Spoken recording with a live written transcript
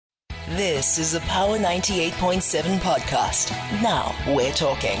This is a Power 98.7 podcast. Now we're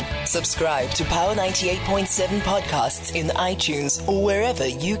talking. Subscribe to Power 98.7 podcasts in iTunes or wherever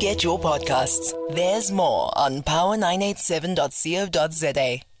you get your podcasts. There's more on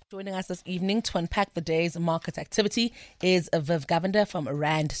power987.co.za. Joining us this evening to unpack the day's market activity is Viv Govender from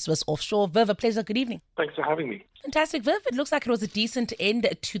Rand Swiss Offshore. Viv, a pleasure. Good evening. Thanks for having me. Fantastic, Viv. It looks like it was a decent end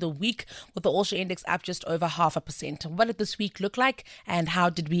to the week with the All-Share Index up just over 0.5%. What did this week look like and how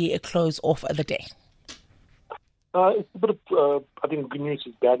did we close off the day? It's a bit of, I think, good news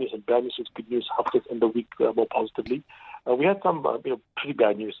is bad news and bad news is good news. Helped us end the week more positively. We had some pretty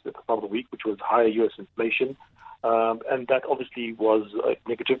bad news at the start of the week, which was higher U.S. inflation. And that obviously was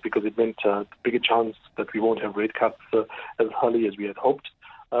negative because it meant a bigger chance that we won't have rate cuts as early as we had hoped.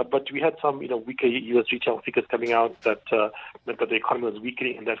 But we had some, weaker U.S. retail figures coming out that meant that the economy was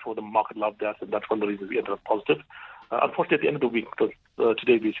weakening, and therefore the market loved that, and that's one of the reasons we ended up positive. Unfortunately, at the end of the week, because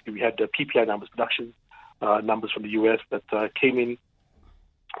today basically we had PPI numbers, production numbers from the U.S. that came in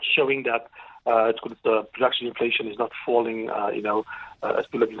showing that it's good that the production inflation is not falling, as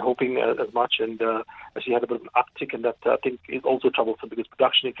people have been hoping as much, and actually had a bit of an uptick, and that I think is also troublesome because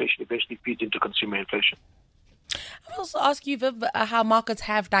production inflation eventually feeds into consumer inflation. I'll also ask you, Viv, how markets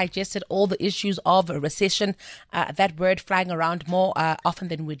have digested all the issues of a recession, that word flying around more often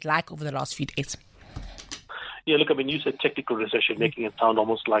than we'd like over the last few days. Yeah, look, you said technical recession, making it sound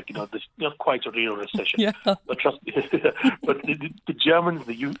almost like, this not quite a real recession. Yeah. But trust me, but the Germans,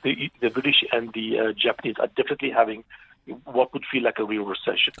 the British and the Japanese are definitely having what would feel like a real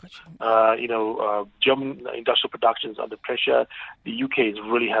recession. German industrial production is under pressure. The UK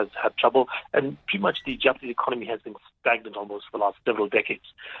really has had trouble. And pretty much the Japanese economy has been stagnant almost for the last several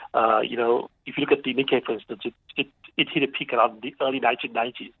decades. If you look at the Nikkei, for instance, it hit a peak around the early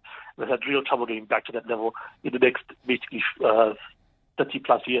 1990s. And had real trouble getting back to that level in the next basically 30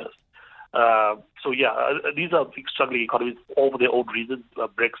 plus years. These are struggling economies, all for their own reasons,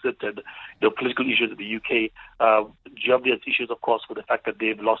 Brexit and political issues in the UK. Germany has issues, of course, with the fact that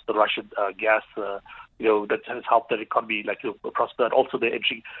they've lost the Russian gas. That has helped their economy prosper. And also they're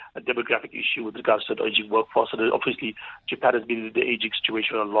entering a demographic issue with regards to an aging workforce. And obviously, Japan has been in the aging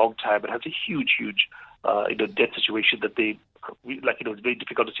situation for a long time and has a huge debt situation that it's very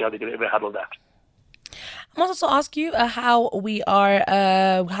difficult to see how they can ever handle that. I must also ask you how we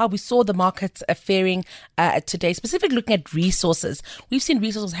saw the markets faring today, specifically looking at resources. We've seen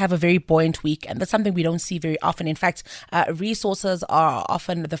resources have a very buoyant week, and that's something we don't see very often. In fact, resources are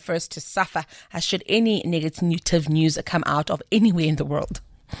often the first to suffer should any negative news come out of anywhere in the world.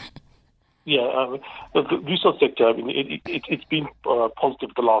 Yeah, the resource sector, it's been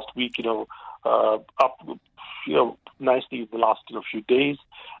positive the last week, up, nicely the last few days.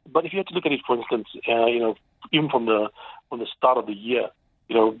 But if you had to look at it, for instance, even from the start of the year,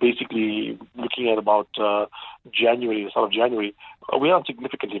 basically looking at about January, the start of January, we are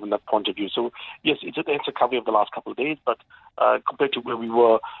significantly from that point of view. So yes, it's a recovery of the last couple of days, but compared to where we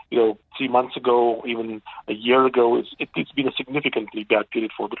were, 3 months ago, even a year ago, it's been a significantly bad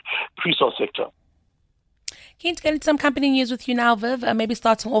period for the resource sector. Keen to get into some company news with you now, Viv. Maybe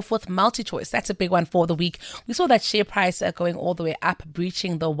starting off with MultiChoice. That's a big one for the week. We saw that share price going all the way up,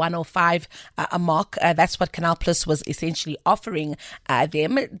 breaching the 105 mark. That's what Canal Plus was essentially offering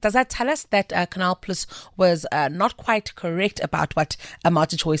them. Does that tell us that Canal Plus was not quite correct about what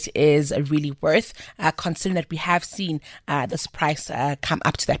MultiChoice is really worth, considering that we have seen this price come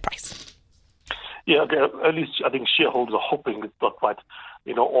up to that price? Yeah, at least I think shareholders are hoping it's not quite,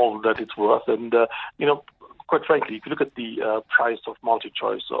 all that it's worth. And, quite frankly, if you look at the price of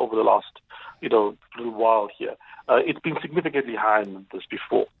MultiChoice over the last, little while here, it's been significantly higher than this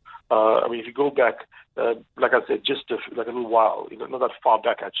before. If you go back, like I said, just a little while, not that far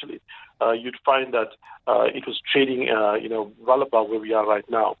back actually, you'd find that it was trading, well above where we are right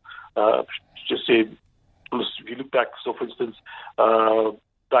now. Just say, if you look back, so for instance,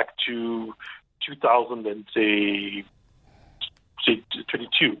 back to 2000 and say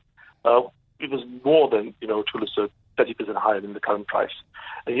 22. It was more than, 30% higher than the current price.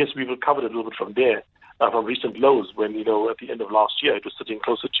 And yes, we've recovered a little bit from there, from recent lows when, at the end of last year, it was sitting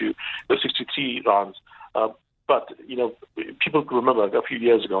closer to the 63 rands. But, people can remember a few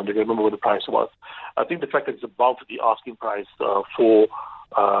years ago, and they can remember what the price was. I think the fact that it's above the asking price from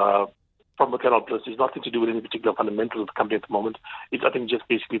Canal Plus is nothing to do with any particular fundamentals of the company at the moment. It's, I think, just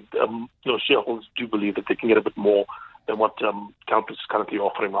basically, shareholders do believe that they can get a bit more than what Canal Plus is currently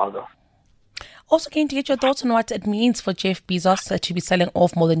offering rather. Also keen to get your thoughts on what it means for Jeff Bezos to be selling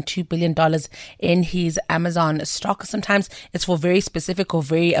off more than $2 billion in his Amazon stock. Sometimes it's for very specific or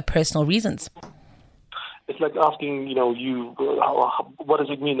very personal reasons. It's like asking, what does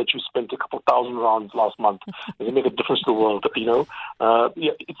it mean that you spent a couple thousand rands last month? Does it make a difference to the world?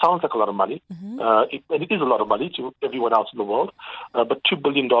 It sounds like a lot of money, and it is a lot of money to everyone else in the world. But $2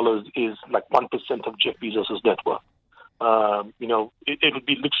 billion is like 1% of Jeff Bezos' net worth. It would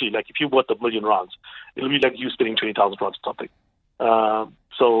be literally like if you worth $1 million rands, it would be like you spending 20,000 rands or something.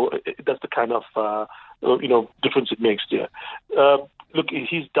 So that's the kind of difference it makes there. Look,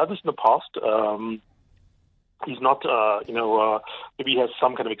 he's done this in the past. He's not, maybe he has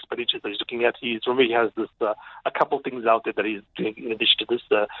some kind of expenditure that he's looking at. He has this, a couple things out there that he's doing in addition to this.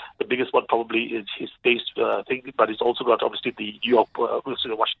 The biggest one probably is his space thing, but he's also got obviously the New York,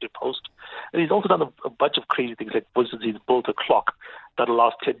 Washington Post. And he's also done a bunch of crazy things. Like, for instance, he's built a clock that'll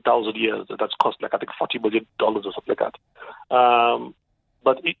last 10,000 years. That's cost like, I think, $40 million or something like that.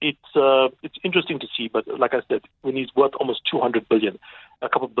 But it's interesting to see. But like I said, when he's worth almost $200 billion, a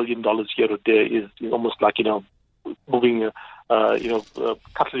couple $1 billion here or there is almost like moving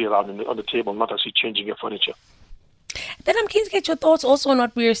cutlery around on the table, not actually changing your furniture. Then I'm keen to get your thoughts also on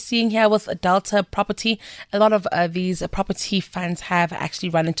what we're seeing here with Delta Property. A lot of these property funds have actually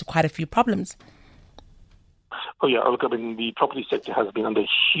run into quite a few problems. Oh yeah, look, I mean, the property sector has been under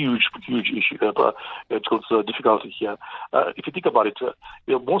huge issue, difficulty here. If you think about it,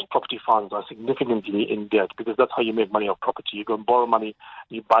 most property funds are significantly in debt because that's how you make money off property. You go and borrow money,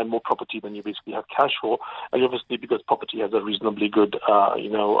 you buy more property than you basically have cash for, and obviously because property has a reasonably good,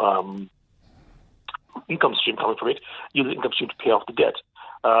 income stream coming from it, use the income stream to pay off the debt.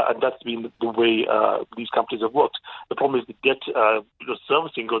 And that's been the way these companies have worked. The problem is the debt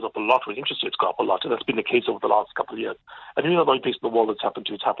servicing goes up a lot when interest rates go up a lot, and that's been the case over the last couple of years. And not the only place in the world that's happened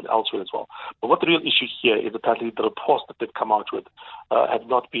to, it's happened elsewhere as well. But what the real issue here is apparently the reports that they've come out with have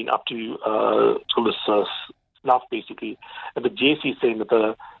not been up to snuff, basically. And the JSE is saying that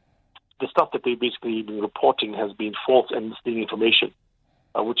the stuff that they've basically been reporting has been false and misleading information,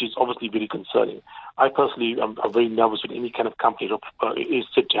 which is obviously very concerning. I personally am very nervous when any kind of company is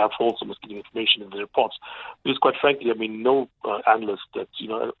said to have false or misleading information in the reports. Because quite frankly, I mean, no analyst at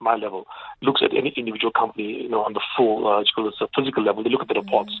at my level looks at any individual company on the full physical level. They look at the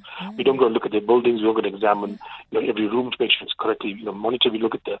reports. We don't go and look at their buildings. We don't go and examine every room to make sure it's correctly monitored. We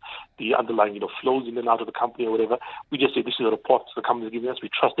look at the underlying flows in and out of the company or whatever. We just say this is a report the company is giving us. We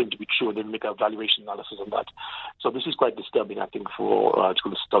trust them to be true and then make a valuation analysis on that. So this is quite disturbing, I think, for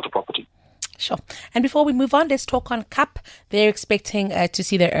Delta Property. Sure. And before we move on, let's talk on KAP. They're expecting to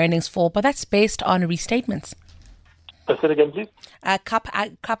see their earnings fall, but that's based on restatements. Say it again, please. KAP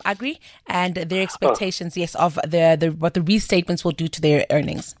Agri and their expectations, yes, of what the restatements will do to their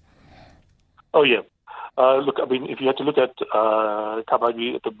earnings. Oh, yeah. Look, I mean, if you had to look at KAP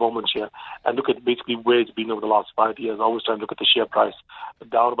Agri at the moment here and look at basically where it's been over the last 5 years, I always try and look at the share price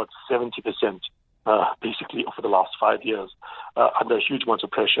down about 70%. Basically over the last 5 years, under huge amounts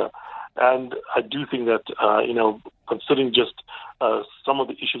of pressure. And I do think that, considering just some of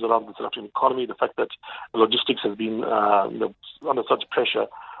the issues around the South African economy, the fact that logistics has been under such pressure,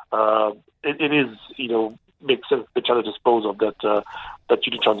 it is, makes sense to try to dispose of that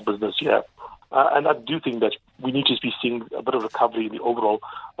Unitrans business here. And I do think that we need to be seeing a bit of recovery in the overall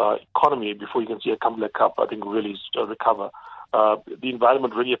economy before you can see a company like KAP, I think, really recover. The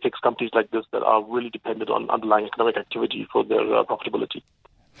environment really affects companies like this that are really dependent on underlying economic activity for their profitability.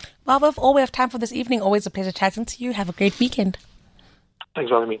 Well, Viv, all we have time for this evening. Always a pleasure chatting to you. Have a great weekend. Thanks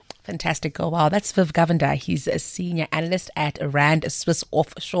for having me. Fantastic. Go well. That's Viv Govender. He's a senior analyst at Rand Swiss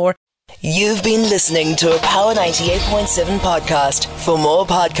Offshore. You've been listening to a Power 98.7 podcast. For more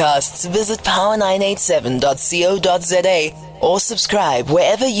podcasts, visit power987.co.za or subscribe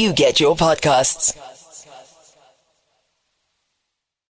wherever you get your podcasts.